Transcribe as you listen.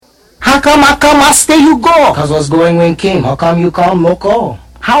How come I stay, you go? Cause what's going when came? How come you come, no call?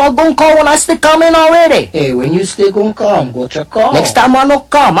 How I gon' call when I stay coming already? Hey, when you stay gon' come, go check call. Next time I no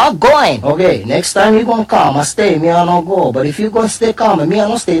come, I going. Okay, next time you gon' come, I stay, me I no go. But if you gon' stay come and me I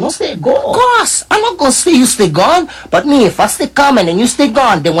no stay, go. Of course, I'm not gonna stay, you stay gone. But me, if I stay coming and you stay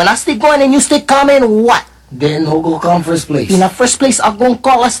gone, then when I stay going and you stay coming, what? Then who go come first place? In the first place, I gon'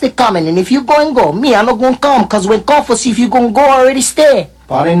 call, I stay coming. And if you go, me, I no gon' come. Cause when call for see if you gon' go, already stay.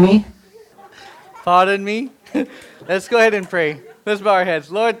 Pardon me? Pardon me? Let's go ahead and pray. Let's bow our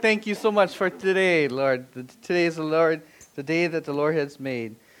heads. Lord, thank you so much for today, Lord. Today is the day that the Lord has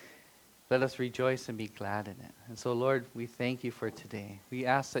made. Let us rejoice and be glad in it. And so, Lord, we thank you for today. We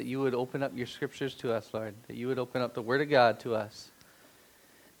ask that you would open up your scriptures to us, Lord, that you would open up the Word of God to us,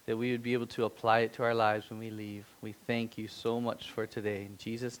 that we would be able to apply it to our lives when we leave. We thank you so much for today. In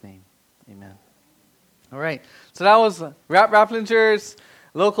Jesus' name, amen. All right, so that was Rapplingers,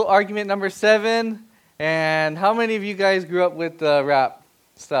 local argument number 7. And how many of you guys grew up with rap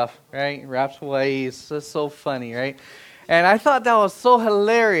stuff, right? Raps Hawaii is just so funny, right? And I thought that was so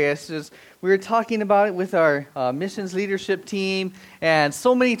hilarious. Just, we were talking about it with our missions leadership team, and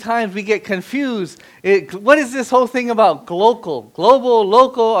so many times we get confused. What is this whole thing about global,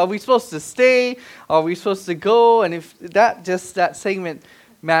 local? Are we supposed to stay? Are we supposed to go? And if that segment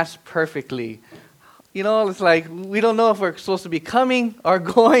matched perfectly. You know, it's like we don't know if we're supposed to be coming or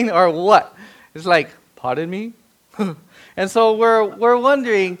going or what. It's like, pardon me? And so we're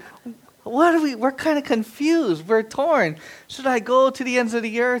wondering, we're kind of confused. We're torn. Should I go to the ends of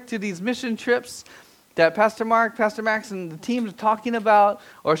the earth to these mission trips that Pastor Mark, Pastor Max, and the team are talking about?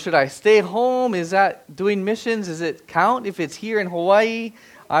 Or should I stay home? Is that doing missions? Does it count if it's here in Hawaii?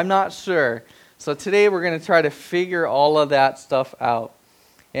 I'm not sure. So today we're going to try to figure all of that stuff out.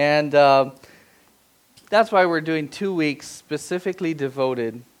 And that's why we're doing 2 weeks specifically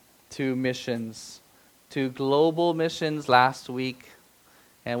devoted to missions, to global missions last week.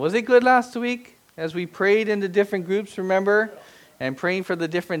 And was it good last week? As we prayed in the different groups, remember? And praying for the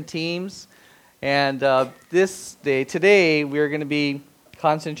different teams. And today, we're going to be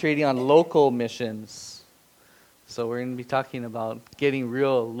concentrating on local missions. So we're going to be talking about getting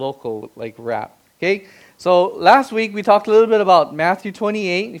real local, like rap. Okay? So last week, we talked a little bit about Matthew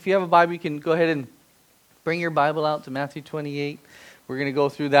 28. If you have a Bible, you can go ahead and bring your Bible out to Matthew 28. We're going to go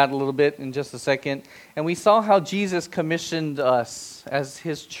through that a little bit in just a second. And we saw how Jesus commissioned us as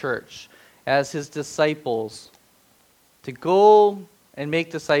his church, as his disciples, to go and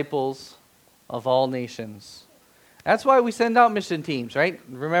make disciples of all nations. That's why we send out mission teams, right?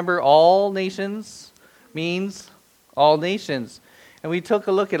 Remember, all nations means all nations. And we took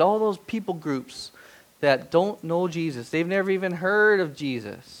a look at all those people groups that don't know Jesus. They've never even heard of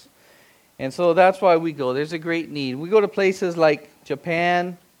Jesus. And so that's why we go. There's a great need. We go to places like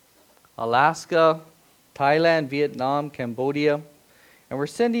Japan, Alaska, Thailand, Vietnam, Cambodia, and we're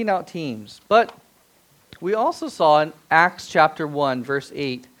sending out teams. But we also saw in Acts chapter 1, verse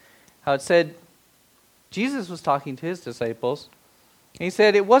 8, how it said Jesus was talking to his disciples. And he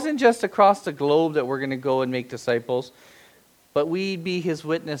said it wasn't just across the globe that we're going to go and make disciples, but we'd be his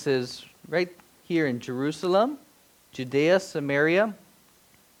witnesses right here in Jerusalem, Judea, Samaria,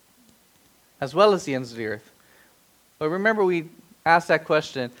 as well as the ends of the earth. But remember, we asked that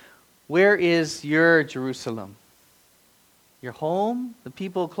question, where is your Jerusalem? Your home? The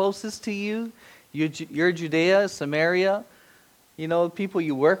people closest to you? Your Judea, Samaria? You know, the people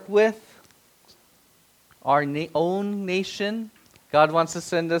you work with? Our own nation? God wants to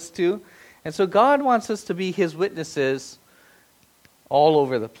send us to. And so God wants us to be his witnesses all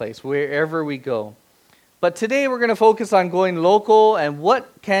over the place, wherever we go. But today we're going to focus on going local and what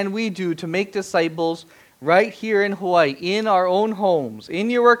can we do to make disciples right here in Hawaii, in our own homes, in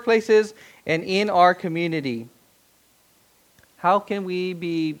your workplaces, and in our community. How can we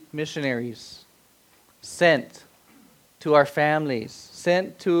be missionaries? Sent to our families,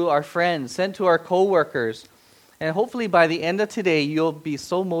 sent to our friends, sent to our co-workers. And hopefully by the end of today, you'll be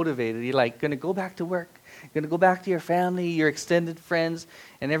so motivated. You're like, going to go back to work, going to go back to your family, your extended friends,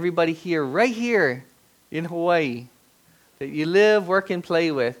 and everybody here, right here in Hawaii, that you live, work, and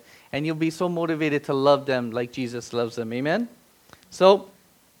play with. And you'll be so motivated to love them like Jesus loves them. Amen? So,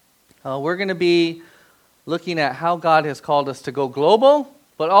 we're going to be looking at how God has called us to go global,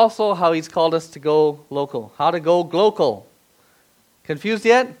 but also how he's called us to go local. How to go local. Confused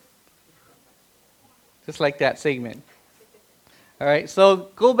yet? Just like that segment. All right, so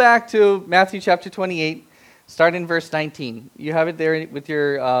go back to Matthew chapter 28, start in verse 19. You have it there with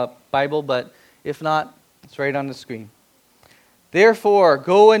your Bible, but if not, it's right on the screen. Therefore,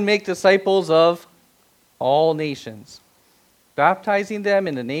 go and make disciples of all nations, baptizing them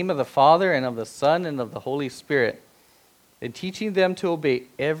in the name of the Father and of the Son and of the Holy Spirit, and teaching them to obey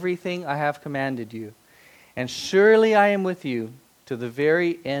everything I have commanded you. And surely I am with you to the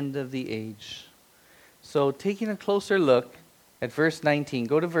very end of the age. So taking a closer look at verse 19,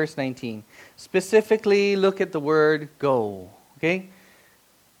 go to verse 19. Specifically look at the word go, okay?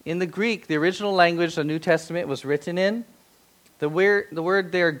 In the Greek, the original language the New Testament was written in, the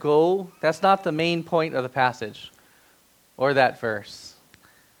word there, go, that's not the main point of the passage or that verse.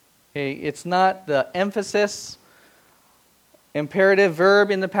 Okay, it's not the emphasis imperative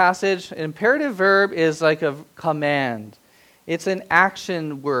verb in the passage. An imperative verb is like a command. It's an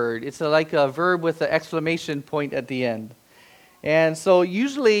action word. It's like a verb with an exclamation point at the end. And so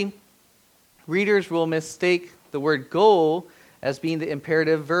usually readers will mistake the word go as being the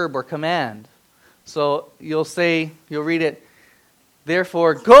imperative verb or command. So you'll read it,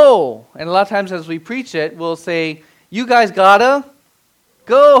 therefore go. And a lot of times as we preach it, we'll say, you guys gotta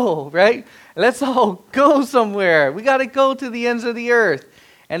go, right? Let's all go somewhere. We gotta go to the ends of the earth.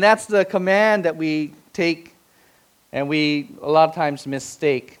 And that's the command that we take and we a lot of times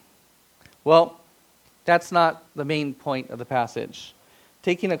mistake. Well, that's not the main point of the passage.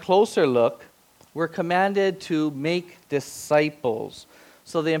 Taking a closer look, we're commanded to make disciples.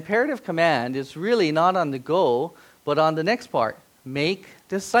 So the imperative command is really not on the go, but on the next part, make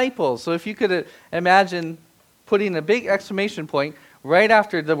disciples. So if you could imagine putting a big exclamation point right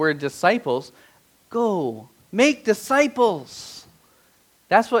after the word disciples, go, make disciples.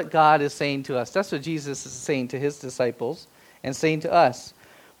 That's what God is saying to us. That's what Jesus is saying to his disciples and saying to us.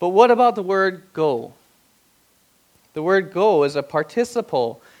 But what about the word go? The word go is a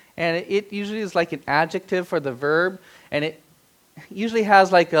participle, and it usually is like an adjective for the verb, and it usually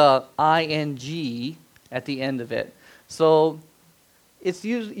has like a ing at the end of it. So it's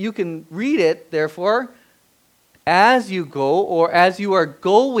you can read it, therefore, as you go or as you are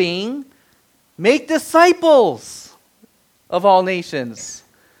going, make disciples of all nations.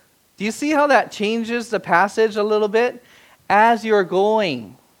 Do you see how that changes the passage a little bit? As you're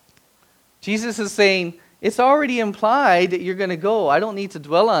going. Jesus is saying, it's already implied that you're going to go. I don't need to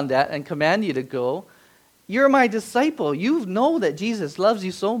dwell on that and command you to go. You're my disciple. You know that Jesus loves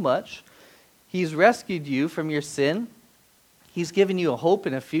you so much. He's rescued you from your sin. He's given you a hope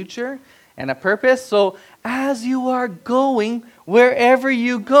and a future and a purpose. So as you are going, wherever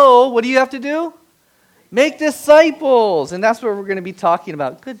you go, what do you have to do? Make disciples. And that's what we're going to be talking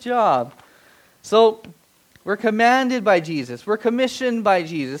about. Good job. So we're commanded by Jesus. We're commissioned by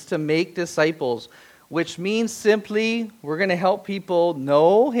Jesus to make disciples, which means simply we're going to help people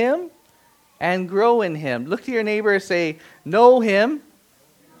know him and grow in him. Look to your neighbor and say, know him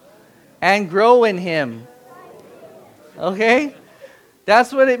and grow in him. Okay?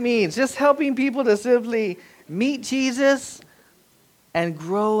 That's what it means. Just helping people to simply meet Jesus and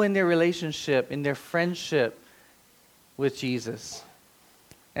grow in their relationship, in their friendship with Jesus.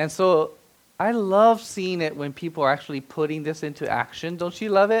 And so I love seeing it when people are actually putting this into action. Don't you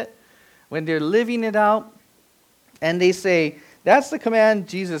love it? When they're living it out and they say, that's the command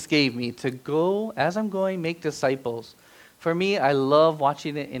Jesus gave me, to go, as I'm going, make disciples. For me, I love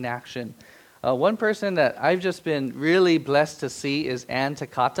watching it in action. One person that I've just been really blessed to see is Ann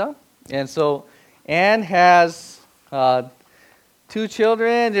Takata. And so Ann has 2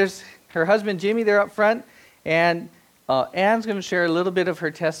 children. There's her husband, Jimmy, there up front. And Ann's going to share a little bit of her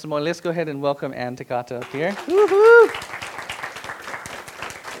testimony. Let's go ahead and welcome Ann Takata up here. Woo-hoo!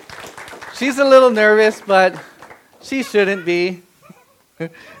 She's a little nervous, but she shouldn't be.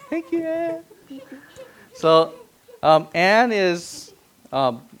 Thank you, Ann. So Ann is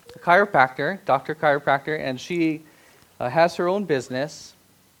a chiropractor, doctor chiropractor, and she has her own business.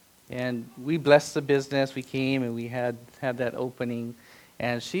 And we blessed the business. We came and we had that opening.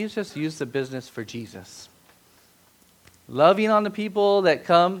 And she's just used the business for Jesus. Loving on the people that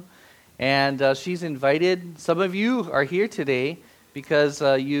come. And she's invited. Some of you are here today because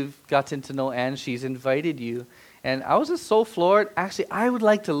you've gotten to know Ann. She's invited you. And I was just so floored. Actually, I would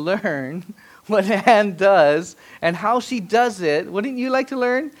like to learn what Ann does and how she does it. Wouldn't you like to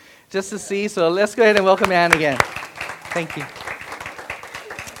learn? Just to see. So let's go ahead and welcome Ann again. Thank you.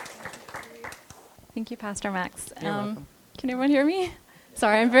 Thank you, Pastor Max. You're welcome. Can everyone hear me?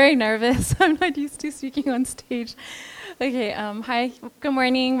 Sorry, I'm very nervous. I'm not used to speaking on stage. Okay, hi, good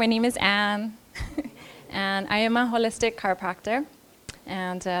morning. My name is Ann, and I am a holistic chiropractor.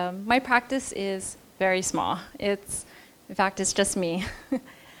 And my practice is very small. In fact, it's just me.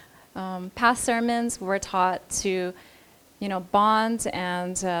 Past sermons were taught to, bond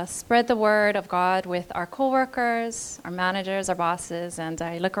and spread the word of God with our coworkers, our managers, our bosses. And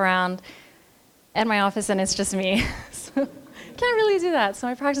I look around at my office, and it's just me. So can't really do that. So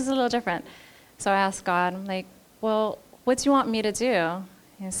my practice is a little different. So I asked God, I'm like, well, what do you want me to do?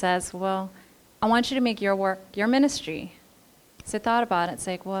 He says, well, I want you to make your work your ministry. So I thought about it. It's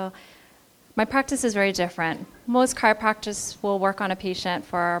like, well, my practice is very different. Most chiropractors will work on a patient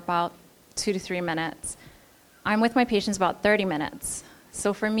for about 2 to 3 minutes. I'm with my patients about 30 minutes.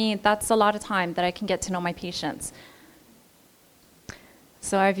 So for me, that's a lot of time that I can get to know my patients.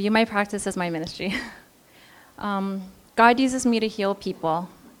 So I view my practice as my ministry. God uses me to heal people.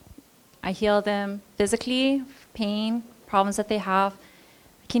 I heal them physically, pain, problems that they have.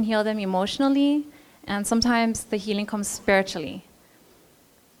 I can heal them emotionally, and sometimes the healing comes spiritually.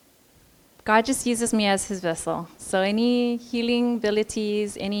 God just uses me as his vessel. So any healing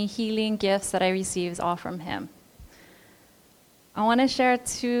abilities, any healing gifts that I receive is all from him. I want to share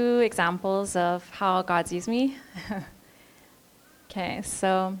 2 examples of how God's used me. Okay,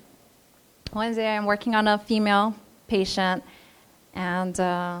 so one day I'm working on a female patient, and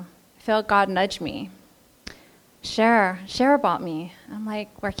I felt God nudge me. Share about me. I'm like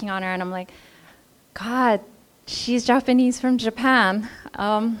working on her, and I'm like, God, she's Japanese from Japan.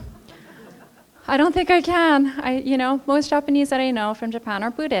 I don't think I can. Most Japanese that I know from Japan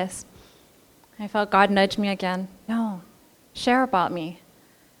are Buddhists. I felt God nudge me again. No, share about me.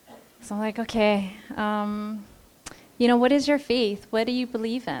 So I'm like, okay, what is your faith? What do you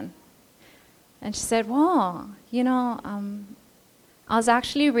believe in? And she said, well, I was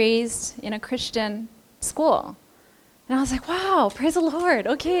actually raised in a Christian school. And I was like, wow, praise the Lord.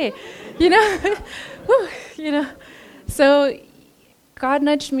 Okay, So God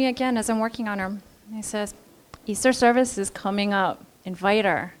nudged me again as I'm working on her. He says, Easter service is coming up. Invite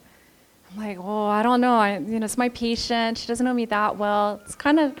her. I'm like, oh, I don't know. It's my patient. She doesn't know me that well. It's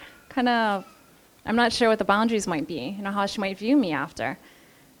kind of, I'm not sure what the boundaries might be, how she might view me after.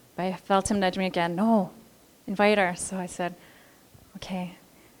 But I felt him nudge me again. No, invite her. So I said, okay,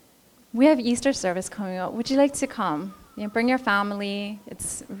 we have Easter service coming up. Would you like to come? Bring your family.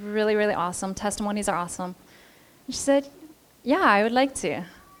 It's really, really awesome. Testimonies are awesome. And she said, yeah, I would like to.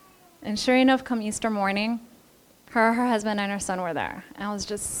 And sure enough, come Easter morning, her husband, and her son were there. And I was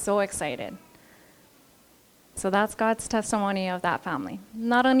just so excited. So that's God's testimony of that family.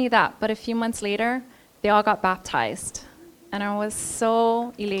 Not only that, but a few months later, they all got baptized. And I was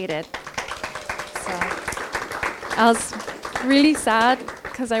so elated. So I was really sad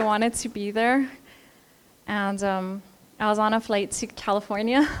because I wanted to be there. And I was on a flight to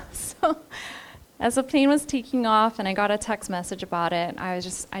California. So as the plane was taking off and I got a text message about it, I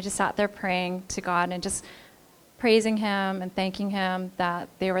just sat there praying to God and just praising him and thanking him that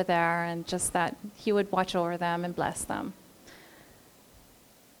they were there and just that he would watch over them and bless them.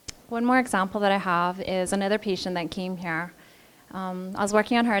 One more example that I have is another patient that came here. I was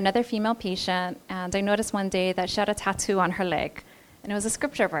working on her, another female patient, and I noticed one day that she had a tattoo on her leg. And it was a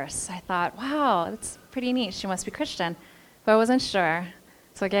scripture verse. I thought, wow, that's pretty neat. She must be Christian. But I wasn't sure.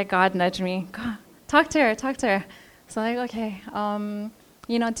 So again, God nudged me. God, talk to her. So I'm like, okay,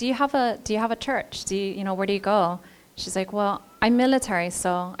 do you have a church? Where do you go? She's like, well, I'm military,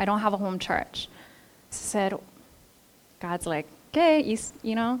 so I don't have a home church. So I said, God's like, okay,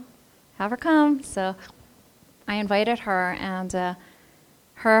 have her come. So I invited her, and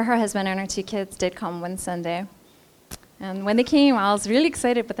her husband, and her 2 kids did come one Sunday. And when they came, I was really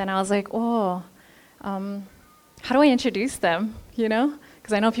excited, but then I was like, how do I introduce them,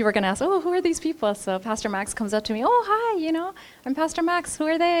 Because I know people are going to ask, who are these people? So Pastor Max comes up to me, hi, I'm Pastor Max, who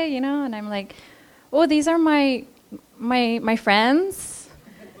are they, And I'm like, these are my friends.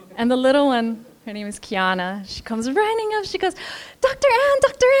 And the little one, her name is Kiana, she comes running up, she goes, Dr.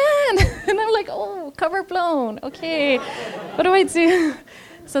 Ann! And I'm like, cover blown, okay, what do I do?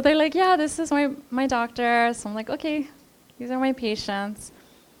 So they're like, yeah, this is my doctor. So I'm like, okay, these are my patients.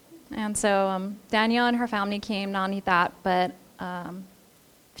 And so Danielle and her family came, not only that, but a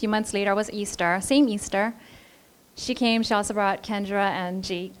few months later was Easter, same Easter. She came, she also brought Kendra and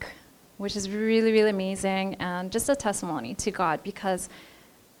Jake, which is really, really amazing, and just a testimony to God, because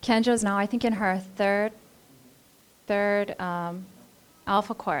Kendra is now, I think, in her third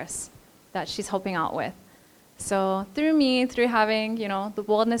Alpha course that she's helping out with. So through me, through having, the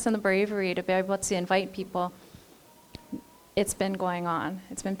boldness and the bravery to be able to invite people, it's been going on.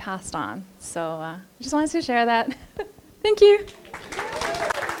 It's been passed on. So I just wanted to share that. Thank you.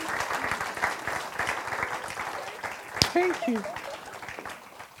 Thank you.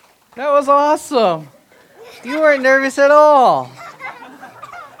 That was awesome. You weren't nervous at all.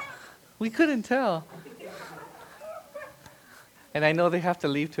 We couldn't tell. And I know they have to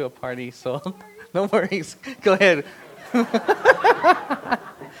leave to a party, so no worries. Go ahead. That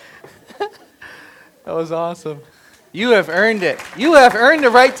was awesome. You have earned it. You have earned the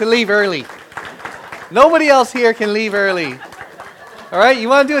right to leave early. Nobody else here can leave early. All right? You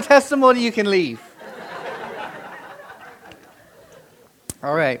want to do a testimony, you can leave.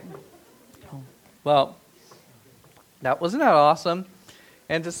 All right. Well, wasn't that awesome?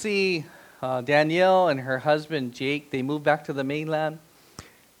 And to see Danielle and her husband, Jake, they moved back to the mainland.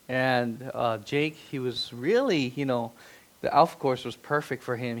 And Jake, he was really, the Alpha course was perfect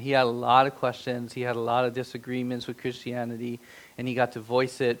for him. He had a lot of questions. He had a lot of disagreements with Christianity. And he got to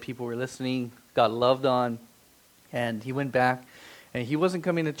voice it. People were listening, got loved on. And he went back. And he wasn't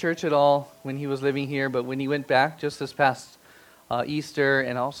coming to church at all when he was living here. But when he went back, just this past Easter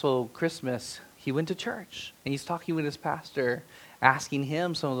and also Christmas, he went to church. And he's talking with his pastor, asking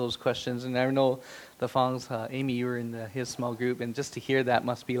him some of those questions. And I know the Fongs, Amy, you were in his small group, and just to hear that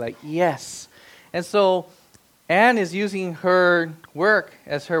must be like, yes. And so Anne is using her work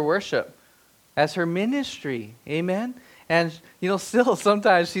as her worship, as her ministry. Amen? And, still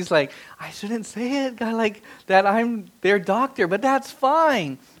sometimes she's like, I shouldn't say it, God, like that I'm their doctor, but that's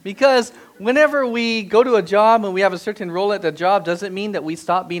fine. Because whenever we go to a job and we have a certain role at the job, does it mean that we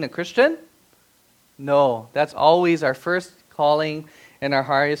stop being a Christian? No, that's always our first calling and our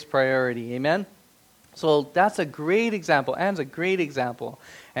highest priority. Amen? So that's a great example. Anne's a great example.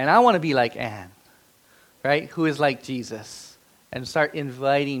 And I want to be like Anne, right? Who is like Jesus. And start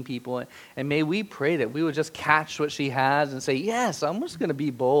inviting people. And may we pray that we would just catch what she has and say, yes, I'm just going to be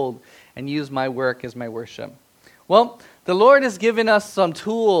bold and use my work as my worship. Well, the Lord has given us some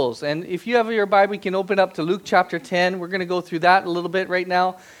tools. And if you have your Bible, you can open up to Luke chapter 10. We're going to go through that a little bit right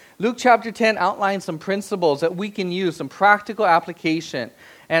now. Luke chapter 10 outlines some principles that we can use, some practical application.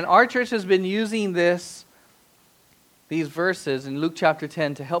 And our church has been using these verses in Luke chapter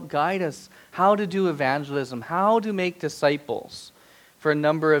 10 to help guide us how to do evangelism, how to make disciples for a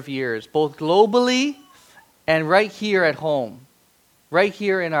number of years, both globally and right here at home, right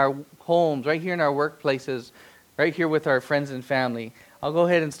here in our homes, right here in our workplaces, right here with our friends and family. I'll go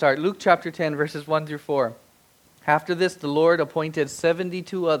ahead and start. Luke chapter 10, verses 1 through 4. After this, the Lord appointed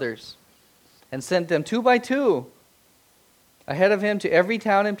 72 others and sent them 2 by 2 ahead of him to every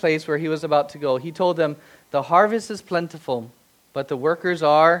town and place where he was about to go. He told them, the harvest is plentiful, but the workers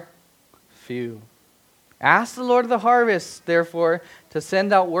are few. Ask the Lord of the harvest, therefore, to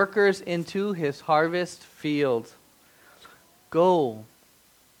send out workers into his harvest field. Go.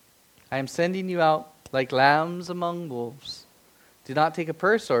 I am sending you out like lambs among wolves. Do not take a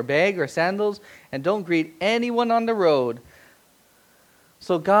purse or bag or sandals, and don't greet anyone on the road.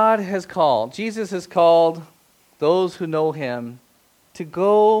 So God has called, Jesus has called those who know him to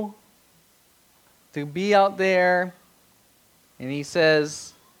go, to be out there. And he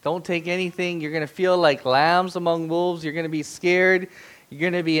says, don't take anything. You're going to feel like lambs among wolves. You're going to be scared. You're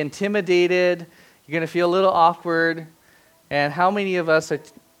going to be intimidated. You're going to feel a little awkward. And how many of us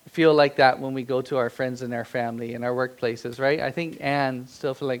feel like that when we go to our friends and our family and our workplaces, right? I think Anne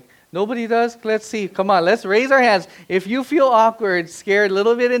still feel like, nobody does? Let's see. Come on, let's raise our hands. If you feel awkward, scared, a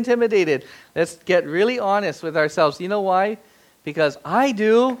little bit intimidated, let's get really honest with ourselves. You know why? Because I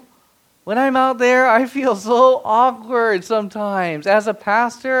do. When I'm out there, I feel so awkward sometimes. As a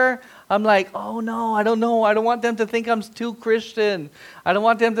pastor, I'm like, oh no, I don't know. I don't want them to think I'm too Christian. I don't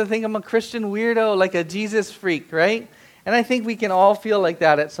want them to think I'm a Christian weirdo, like a Jesus freak, right? And I think we can all feel like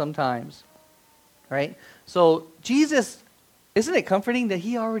that at some times, right? So Jesus, isn't it comforting that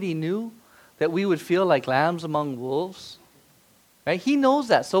he already knew that we would feel like lambs among wolves? Right? He knows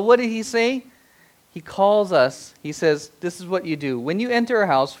that. So what did he say? He calls us. He says, this is what you do. When you enter a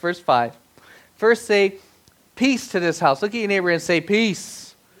house, verse 5, first say, peace to this house. Look at your neighbor and say,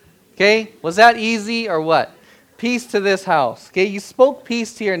 peace. Okay? Was that easy or what? Peace to this house. Okay? You spoke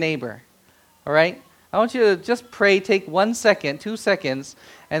peace to your neighbor. All right? I want you to just pray, take 1 second, 2 seconds,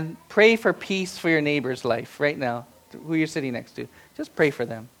 and pray for peace for your neighbor's life right now, who you're sitting next to. Just pray for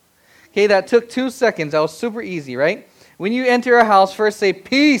them. Okay, that took 2 seconds. That was super easy, right? When you enter a house, first say,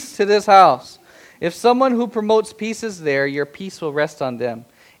 peace to this house. If someone who promotes peace is there, your peace will rest on them.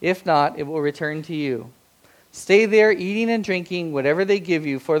 If not, it will return to you. Stay there, eating and drinking whatever they give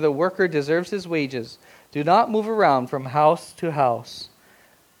you, for the worker deserves his wages. Do not move around from house to house.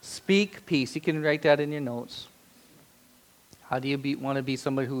 Speak peace. You can write that in your notes. How do you want to be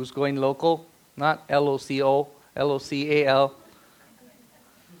somebody who's going local? Not L-O-C-O, L-O-C-A-L.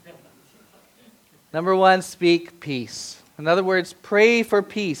 Number 1, speak peace. In other words, pray for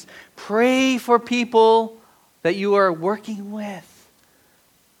peace. Pray for people that you are working with.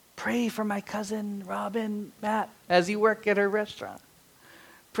 Pray for my cousin, Robin, Matt, as you work at her restaurant.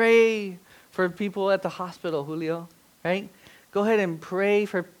 Pray for people at the hospital, Julio, right? Go ahead and pray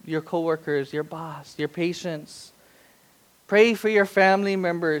for your coworkers, your boss, your patients. Pray for your family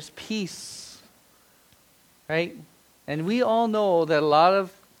members, peace. Right? And we all know that a lot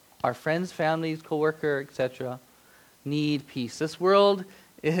of our friends, families, co-worker, etc. need peace. This world,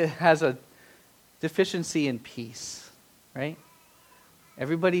 it has a deficiency in peace, right?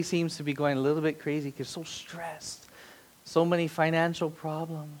 Everybody seems to be going a little bit crazy because so stressed. So many financial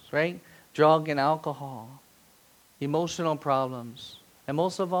problems, right? Drug and alcohol, emotional problems. And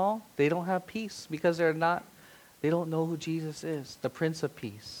most of all, they don't have peace because they don't know who Jesus is, the Prince of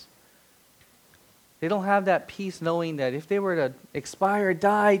Peace. They don't have that peace knowing that if they were to expire or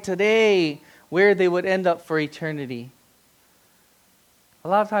die today, where they would end up for eternity. A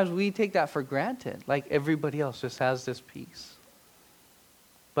lot of times we take that for granted, like everybody else just has this peace.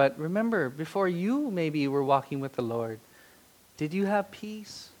 But remember, before you maybe were walking with the Lord, did you have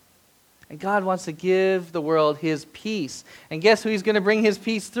peace? And God wants to give the world His peace. And guess who He's going to bring His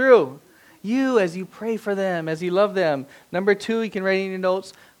peace through? You, as you pray for them, as you love them. Number 2, you can write in your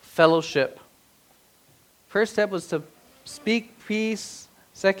notes, fellowship. First step was to speak peace.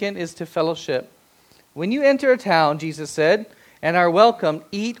 Second is to fellowship. When you enter a town, Jesus said, and are welcomed,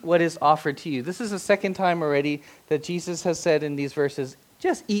 eat what is offered to you. This is the second time already that Jesus has said in these verses,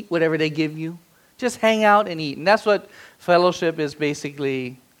 just eat whatever they give you. Just hang out and eat. And that's what fellowship is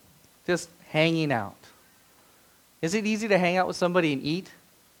basically, just hanging out. Is it easy to hang out with somebody and eat?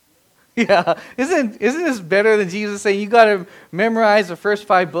 Yeah. Isn't this better than Jesus saying you got to memorize the first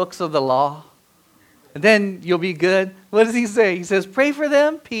 5 books of the law? And then you'll be good. What does He say? He says, pray for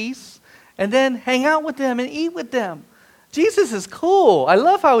them, peace, and then hang out with them and eat with them. Jesus is cool. I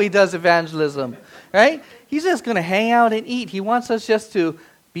love how He does evangelism, right? He's just going to hang out and eat. He wants us just to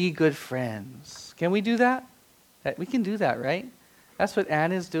be good friends. Can we do that? We can do that, right? That's what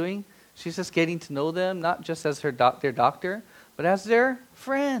Anne is doing. She's just getting to know them, not just as their doctor, but as their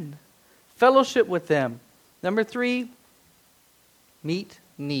friend. Fellowship with them. Number 3, meet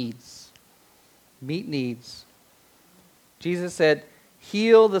needs. Meet needs. Jesus said,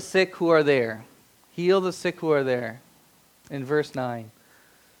 heal the sick who are there. Heal the sick who are there. In verse 9.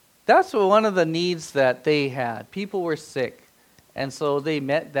 That's one of the needs that they had. People were sick. And so they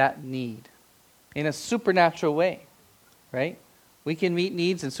met that need in a supernatural way. Right? We can meet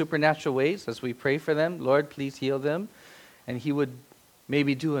needs in supernatural ways as we pray for them. Lord, please heal them. And He would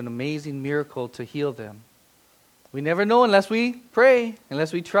maybe do an amazing miracle to heal them. We never know unless we pray,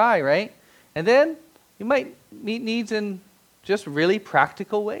 unless we try, right? And then you might meet needs in just really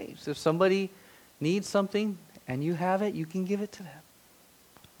practical ways. If somebody needs something and you have it, you can give it to them.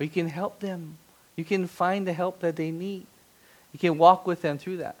 Or you can help them. You can find the help that they need. You can walk with them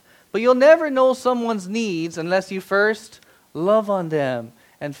through that. But you'll never know someone's needs unless you first love on them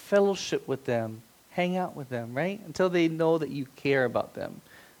and fellowship with them. Hang out with them, right? Until they know that you care about them.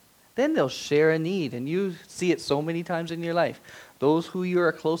 Then they'll share a need. And you see it so many times in your life. Those who you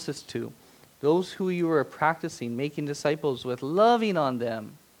are closest to. Those who you are practicing, making disciples with, loving on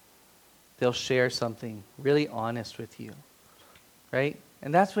them, they'll share something really honest with you, right?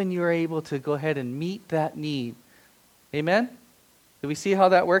 And that's when you're able to go ahead and meet that need. Amen? Do we see how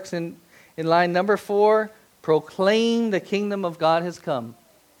that works in line number 4? Proclaim the kingdom of God has come.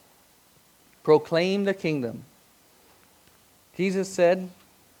 Proclaim the kingdom. Jesus said,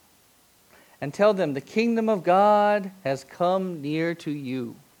 and tell them the kingdom of God has come near to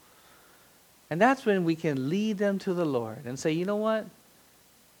you. And that's when we can lead them to the Lord and say, you know what?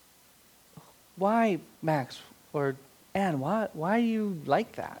 Why, Max or Anne, why are you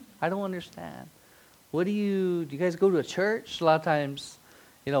like that? I don't understand. Do you guys go to a church? A lot of times,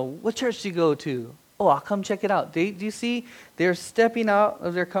 what church do you go to? Oh, I'll come check it out. Do you see? They're stepping out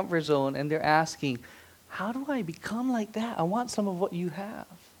of their comfort zone and they're asking, how do I become like that? I want some of what you have.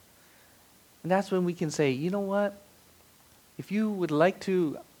 And that's when we can say, you know what? If you would like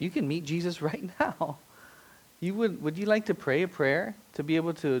to, you can meet Jesus right now. Would you like to pray a prayer to be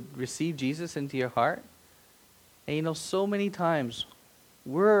able to receive Jesus into your heart? And so many times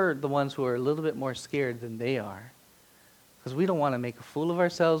we're the ones who are a little bit more scared than they are. Because we don't want to make a fool of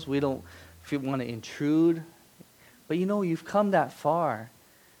ourselves. We don't want to intrude. But you've come that far.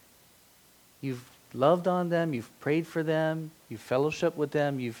 You've loved on them. You've prayed for them. You've fellowshiped with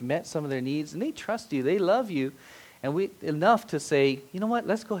them. You've met some of their needs. And they trust you. They love you. And enough to say, you know what,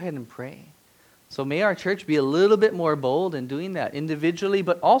 let's go ahead and pray. So may our church be a little bit more bold in doing that individually,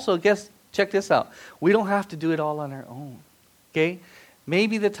 but also, check this out. We don't have to do it all on our own. Okay?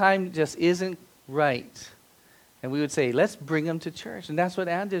 Maybe the time just isn't right. And we would say, let's bring them to church. And that's what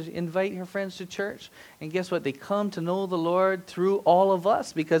Anne did, invite her friends to church. And guess what? They come to know the Lord through all of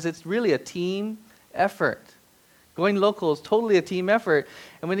us because it's really a team effort. Going local is totally a team effort.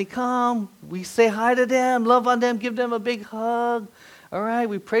 And when they come, we say hi to them, love on them, give them a big hug. All right,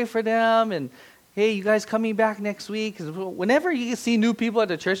 we pray for them. And, hey, you guys coming back next week? 'Cause whenever you see new people at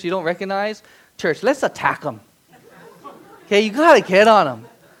the church you don't recognize, church, let's attack them. Okay, you got to get on them.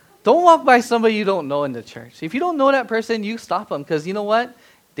 Don't walk by somebody you don't know in the church. If you don't know that person, you stop them. Because you know what?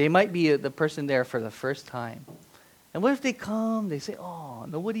 They might be the person there for the first time. And what if they come, they say, oh,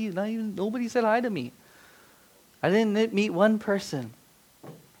 nobody said hi to me. I didn't meet one person.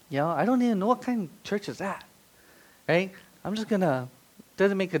 I don't even know what kind of church is that. Right? I'm just going to,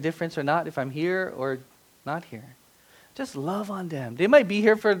 doesn't make a difference or not if I'm here or not here. Just love on them. They might be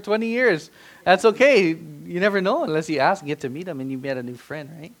here for 20 years. That's okay. You never know unless you ask and get to meet them and you met a new friend,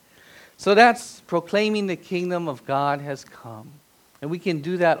 right? So that's proclaiming the kingdom of God has come. And we can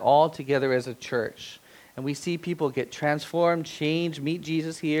do that all together as a church. And we see people get transformed, changed, meet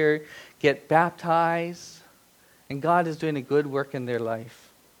Jesus here, get baptized. And God is doing a good work in their life.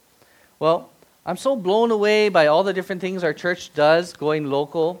 Well, I'm so blown away by all the different things our church does, going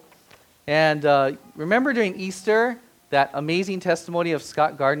local. And remember during Easter, that amazing testimony of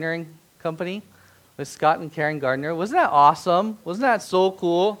Scott Gardner and Company with Scott and Karen Gardner? Wasn't that awesome? Wasn't that so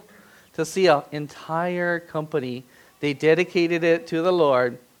cool to see an entire company? They dedicated it to the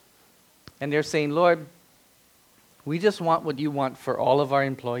Lord. And they're saying, Lord, we just want what you want for all of our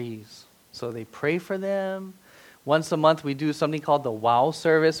employees. So they pray for them. Once a month, we do something called the WOW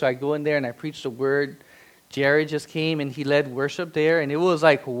service. So I go in there and I preach the word. Jared just came and he led worship there. And it was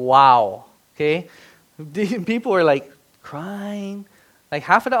like, wow. Okay? People were like crying. Like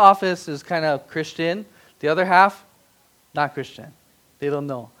half of the office is kind of Christian. The other half, not Christian. They don't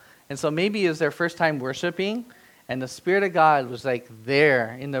know. And so maybe it was their first time worshiping. And the Spirit of God was like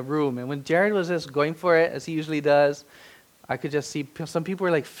there in the room. And when Jared was just going for it, as he usually does, I could just see some people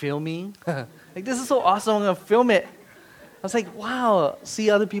were like filming. Like, this is so awesome, I'm going to film it. I was like, wow, see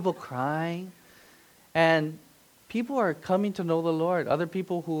other people crying. And people are coming to know the Lord. Other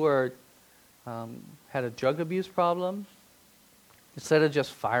people who are had a drug abuse problem, instead of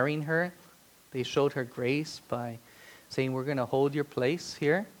just firing her, they showed her grace by saying, we're going to hold your place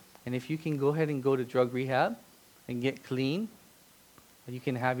here. And if you can go ahead and go to drug rehab and get clean, you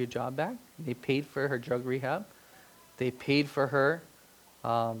can have your job back. They paid for her drug rehab. They paid for her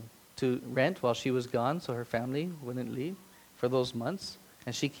to rent while she was gone so her family wouldn't leave for those months.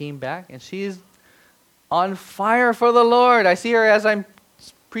 And she came back, and she's on fire for the Lord. I see her as I'm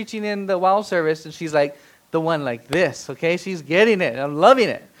preaching in the WOW service, and she's like the one like this, okay? She's getting it. I'm loving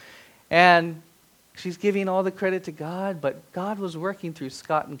it. And she's giving all the credit to God, but God was working through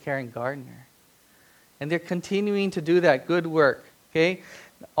Scott and Karen Gardner. And they're continuing to do that good work, okay?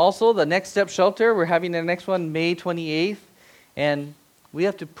 Also, the Next Step Shelter, we're having the next one May 28th, and we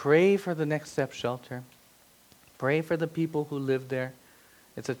have to pray for the Next Step Shelter. Pray for the people who live there.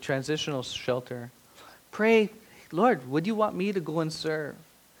 It's a transitional shelter. Pray, Lord, would you want me to go and serve?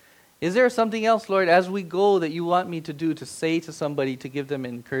 Is there something else, Lord, as we go that you want me to do, to say to somebody, to give them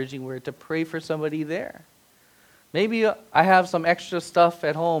an encouraging word, to pray for somebody there? Maybe I have some extra stuff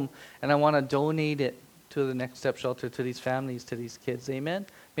at home and I want to donate it to the Next Step Shelter, to these families, to these kids. Amen?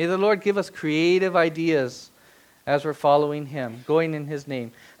 May the Lord give us creative ideas as we're following him, going in his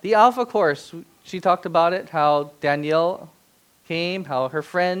name. The Alpha Course, she talked about it, how Danielle came, how her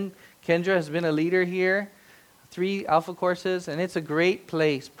friend Kendra has been a leader here. 3 Alpha Courses, and it's a great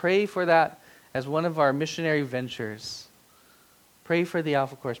place. Pray for that as one of our missionary ventures. Pray for the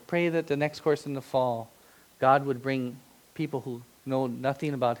Alpha Course. Pray that the next course in the fall, God would bring people who know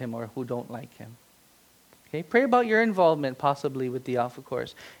nothing about him or who don't like him. Okay, pray about your involvement possibly with the Alpha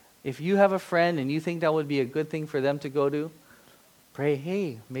Course. If you have a friend and you think that would be a good thing for them to go to, pray,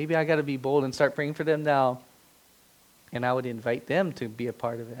 hey, maybe I got to be bold and start praying for them now. And I would invite them to be a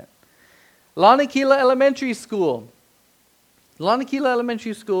part of it. Lanakila Elementary School. Lanakila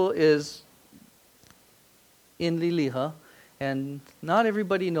Elementary School is in Liliha, and not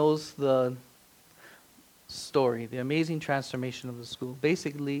everybody knows the story, the amazing transformation of the school.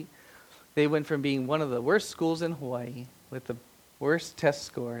 Basically, they went from being one of the worst schools in Hawaii with the worst test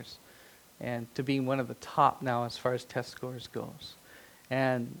scores and to being one of the top now as far as test scores goes.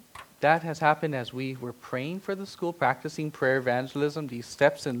 And that has happened as we were praying for the school, practicing prayer evangelism, these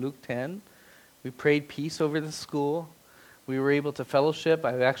steps in Luke 10. We prayed peace over the school. We were able to fellowship.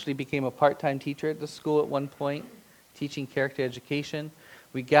 I actually became a part-time teacher at the school at one point, teaching character education.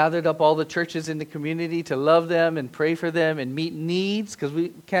 We gathered up all the churches in the community to love them and pray for them and meet needs, because we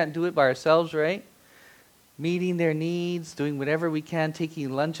can't do it by ourselves, right? Meeting their needs, doing whatever we can,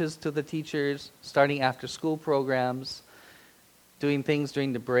 taking lunches to the teachers, starting after-school programs, doing things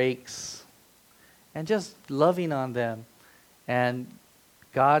during the breaks. and just loving on them. And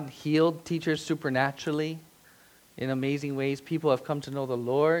God healed teachers supernaturally in amazing ways. People have come to know the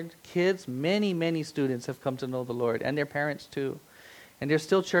Lord. Kids, many, many students have come to know the Lord, and their parents too. And there's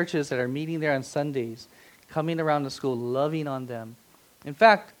still churches that are meeting there on Sundays, coming around the school, loving on them. In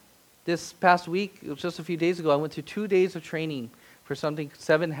fact, this past week, it was just a few days ago, I went through 2 days of training for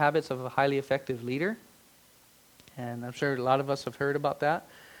 7 habits of a highly effective leader. And I'm sure a lot of us have heard about that.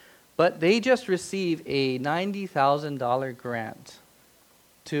 But they just received a $90,000 grant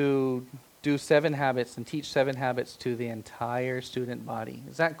to do 7 habits and teach 7 habits to the entire student body.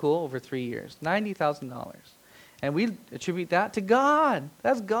 Is that cool? Over 3 years. $90,000. And we attribute that to God.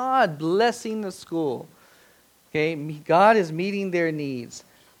 That's God blessing the school. Okay, God is meeting their needs.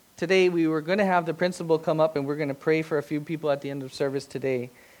 Today we were going to have the principal come up and we're going to pray for a few people at the end of service today.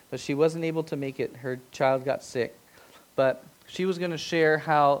 But she wasn't able to make it. Her child got sick. But she was going to share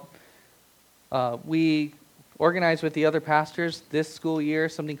how we organized with the other pastors this school year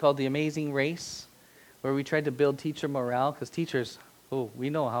something called the Amazing Race, where we tried to build teacher morale, because teachers, we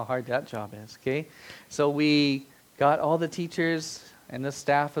know how hard that job is, okay? So we got all the teachers and the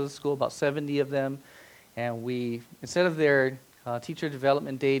staff of the school, about 70 of them, and we, instead of their teacher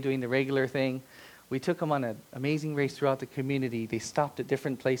development day doing the regular thing, we took them on an amazing race throughout the community. They stopped at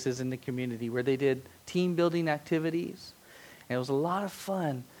different places in the community where they did team building activities, and it was a lot of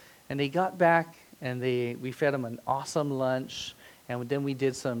fun. And they got back, and we fed them an awesome lunch, and then we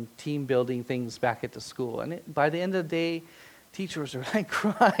did some team building things back at the school. And by the end of the day, teachers were like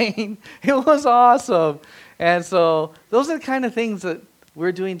crying. It was awesome. And so those are the kind of things that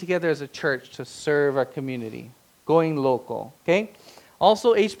we're doing together as a church to serve our community, going local. Okay.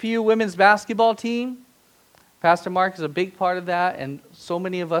 Also, HPU women's basketball team. Pastor Mark is a big part of that, and so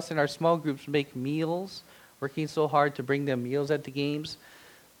many of us in our small groups make meals, working so hard to bring them meals at the games.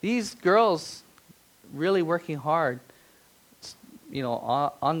 These girls really working hard, you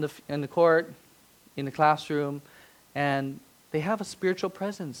know, in the court, in the classroom, and they have a spiritual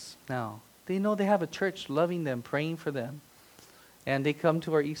presence now. They know they have a church loving them, praying for them. And they come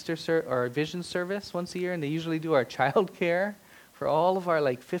to our our vision service once a year, and they usually do our child care for all of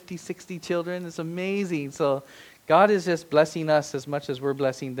our 50, 60 children. It's amazing. So God is just blessing us as much as we're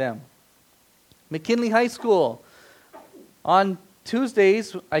blessing them. McKinley High School. On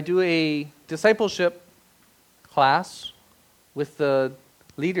Tuesdays, I do a discipleship class with the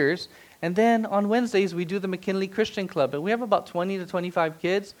leaders. And then on Wednesdays, we do the McKinley Christian Club. And we have about 20 to 25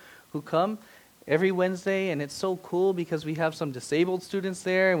 kids who come every Wednesday. And it's so cool because we have some disabled students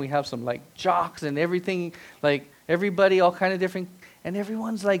there. And we have some jocks and everything, everybody, all kind of different. And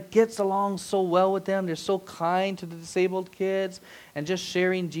everyone's gets along so well with them. They're so kind to the disabled kids and just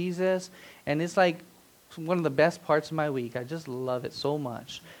sharing Jesus. And it's one of the best parts of my week. I just love it so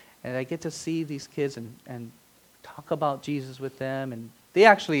much. And I get to see these kids and talk about Jesus with them. And they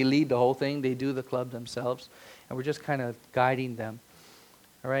actually lead the whole thing. They do the club themselves. And we're just kind of guiding them.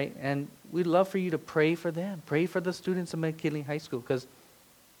 All right? And we'd love for you to pray for them. Pray for the students of McKinley High School. Because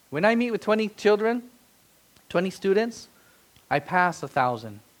when I meet with 20 children, 20 students, I pass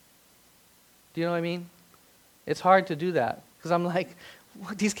 1,000. Do you know what I mean? It's hard to do that. Because I'm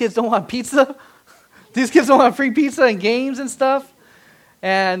what, these kids don't want pizza? These kids don't want free pizza and games and stuff?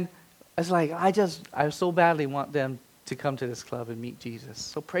 And it's I so badly want them to come to this club and meet Jesus.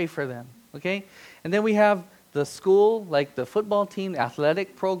 So pray for them, okay? And then we have the school, the football team, the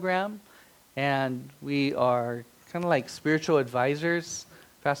athletic program, and we are kind of spiritual advisors.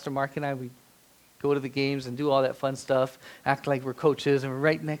 Pastor Mark and I, we go to the games and do all that fun stuff, act like we're coaches and we're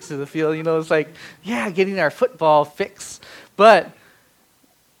right next to the field. You know, it's getting our football fix. But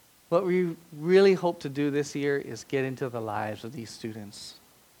what we really hope to do this year is get into the lives of these students.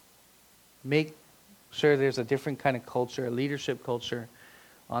 Make sure there's a different kind of culture, a leadership culture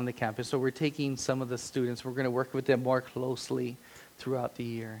on the campus. So we're taking some of the students, we're going to work with them more closely throughout the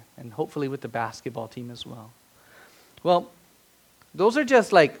year, and hopefully with the basketball team as well. Well, those are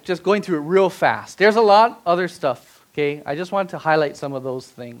just going through it real fast. There's a lot other stuff, okay? I just wanted to highlight some of those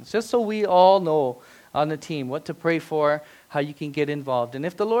things, just so we all know on the team what to pray for, how you can get involved. And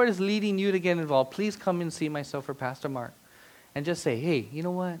if the Lord is leading you to get involved, please come and see myself or Pastor Mark and just say, hey, you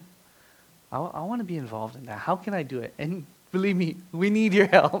know what? I want to be involved in that. How can I do it? And believe me, we need your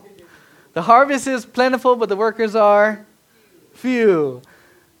help. The harvest is plentiful, but the workers are few.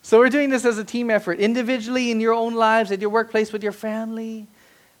 So we're doing this as a team effort, individually in your own lives, at your workplace, with your family.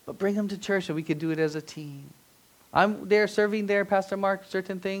 But bring them to church so we could do it as a team. I'm there serving there, Pastor Mark,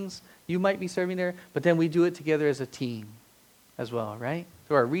 certain things. You might be serving there, but then we do it together as a team as well, right?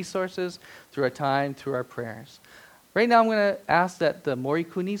 Through our resources, through our time, through our prayers. Right now I'm going to ask that the Mori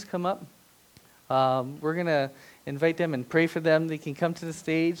Kunis come up. We're going to invite them and pray for them. They can come to the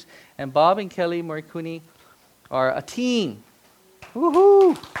stage. And Bob and Kelly Morikuni are a team.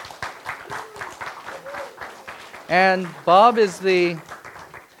 Woohoo! And Bob is the...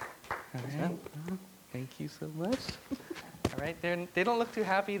 Thank you so much. All right, they don't look too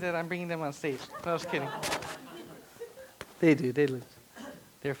happy that I'm bringing them on stage. No, I was kidding. They do.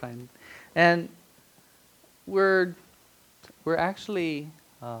 They're fine. And we're actually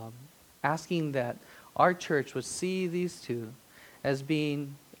asking that our church would see these two as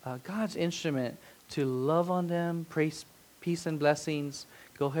being God's instrument to love on them, pray peace and blessings,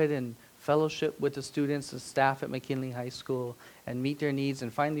 go ahead and fellowship with the students and staff at McKinley High School and meet their needs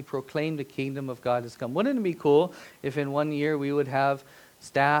and finally proclaim the kingdom of God has come. Wouldn't it be cool if in 1 year we would have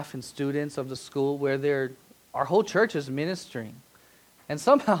staff and students of the school where our whole church is ministering? And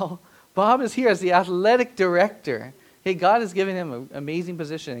somehow Bob is here as the athletic director. Hey, God has given him an amazing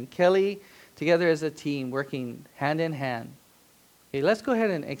position. And Kelly, together as a team, working hand in hand. Hey, let's go ahead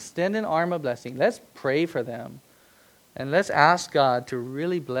and extend an arm of blessing. Let's pray for them. And let's ask God to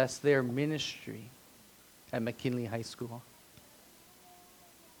really bless their ministry at McKinley High School.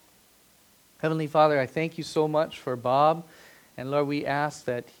 Heavenly Father, I thank you so much for Bob. And Lord, we ask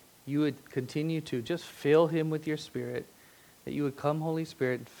that you would continue to just fill him with your Spirit. That you would come, Holy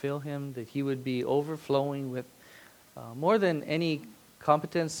Spirit, and fill him. That he would be overflowing with more than any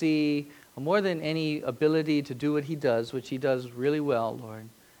competency, more than any ability to do what he does, which he does really well, Lord.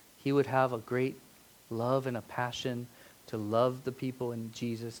 He would have a great love and a passion to love the people in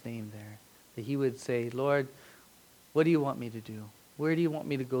Jesus' name there. That he would say, Lord, what do you want me to do? Where do you want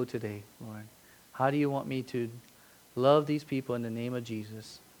me to go today, Lord? How do you want me to love these people in the name of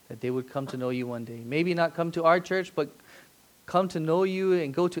Jesus? That they would come to know you one day. Maybe not come to our church, but come to know you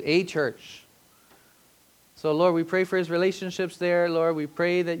and go to a church. So, Lord, we pray for his relationships there. Lord, we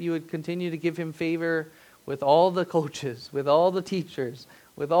pray that you would continue to give him favor with all the coaches, with all the teachers,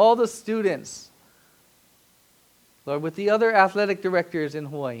 with all the students. Lord, with the other athletic directors in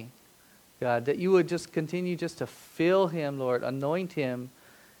Hawaii, God, that you would just continue just to fill him, Lord, anoint him,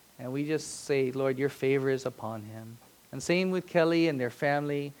 and we just say, Lord, your favor is upon him. And same with Kelly and their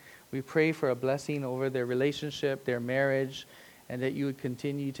family. We pray for a blessing over their relationship, their marriage, and that you would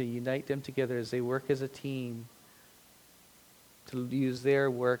continue to unite them together as they work as a team to use their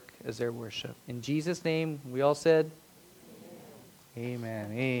work as their worship. In Jesus' name, we all said,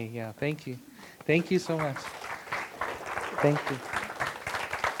 Amen. Hey, yeah, thank you. Thank you so much. Thank you.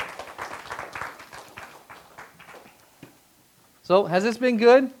 So, has this been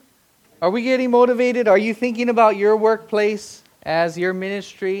good? Are we getting motivated? Are you thinking about your workplace as your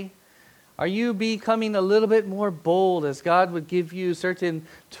ministry? Are you becoming a little bit more bold as God would give you certain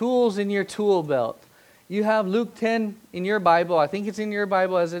tools in your tool belt? You have Luke 10 in your Bible. I think it's in your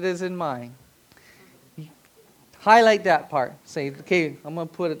Bible as it is in mine. Highlight that part. Say, okay, I'm going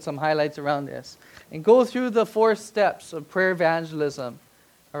to put some highlights around this. And go through the 4 steps of prayer evangelism.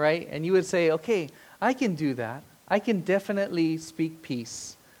 All right? And you would say, okay, I can do that. I can definitely speak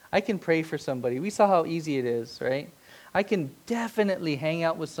peace. I can pray for somebody. We saw how easy it is, right? I can definitely hang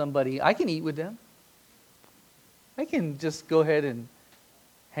out with somebody. I can eat with them. I can just go ahead and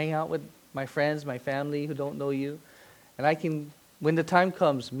hang out with my friends, my family who don't know you. And I can, when the time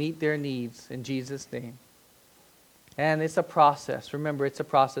comes, meet their needs in Jesus' name. And it's a process. Remember, it's a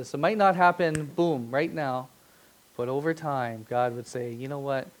process. It might not happen, boom, right now. But over time, God would say, you know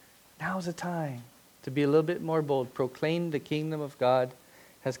what? Now's the time to be a little bit more bold. Proclaim the kingdom of God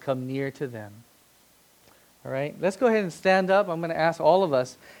has come near to them. All right? Let's go ahead and stand up. I'm going to ask all of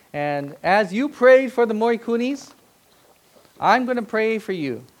us. And as you prayed for the Morikunis, I'm going to pray for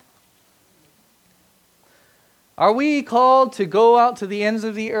you. Are we called to go out to the ends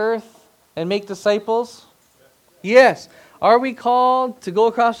of the earth and make disciples? Yes. Are we called to go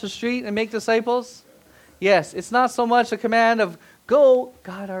across the street and make disciples? Yes. It's not so much a command of go.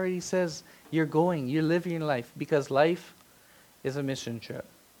 God already says you're going. You're living your life because life is a mission trip.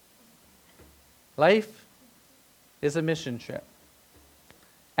 Life is a mission trip.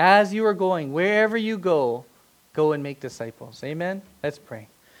 As you are going, wherever you go and make disciples. Amen? Let's pray.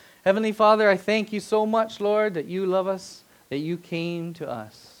 Heavenly Father, I thank you so much, Lord, that you love us, that you came to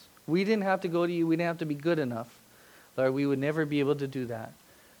us. We didn't have to go to you. We didn't have to be good enough. Lord, we would never be able to do that.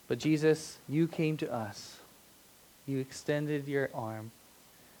 But Jesus, you came to us. You extended your arm,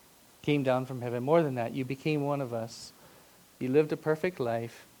 came down from heaven. More than that, you became one of us. You lived a perfect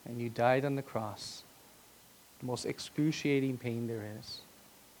life, and you died on the cross. The most excruciating pain there is.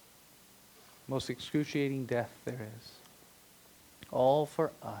 Most excruciating death there is. All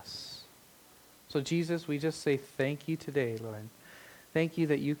for us. So Jesus, we just say thank you today, Lord. Thank you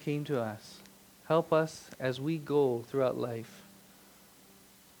that you came to us. Help us as we go throughout life,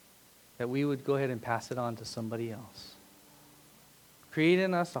 that we would go ahead and pass it on to somebody else. Create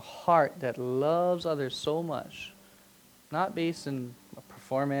in us a heart that loves others so much, not based in a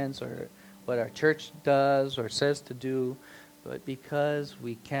performance or what our church does or says to do, but because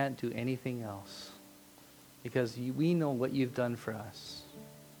we can't do anything else. Because we know what you've done for us.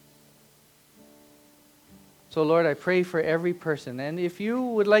 So Lord, I pray for every person. And if you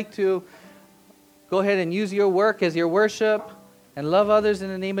would like to go ahead and use your work as your worship and love others in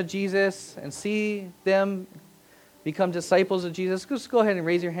the name of Jesus and see them become disciples of Jesus, just go ahead and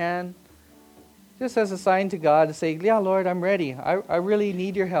raise your hand. Just as a sign to God to say, yeah, Lord, I'm ready. I really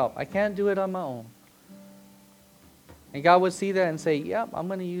need your help. I can't do it on my own. And God would see that and say, yep, I'm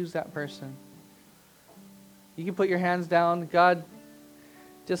going to use that person. You can put your hands down. God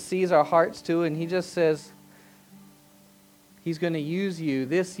just sees our hearts too, and He just says, He's going to use you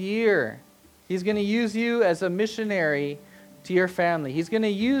this year. He's going to use you as a missionary to your family. He's going to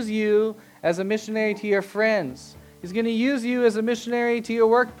use you as a missionary to your friends. He's going to use you as a missionary to your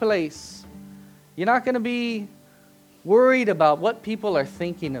workplace. You're not going to be worried about what people are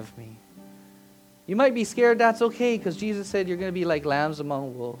thinking of me. You might be scared, that's okay, because Jesus said you're going to be like lambs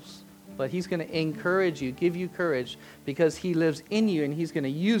among wolves. But He's going to encourage you, give you courage, because He lives in you and He's going to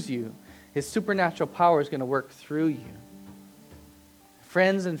use you. His supernatural power is going to work through you.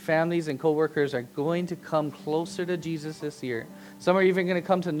 Friends and families and co-workers are going to come closer to Jesus this year. Some are even going to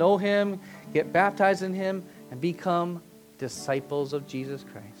come to know Him, get baptized in Him, and become disciples of Jesus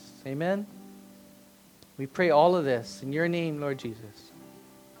Christ. Amen? We pray all of this in your name, Lord Jesus.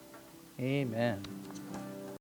 Amen.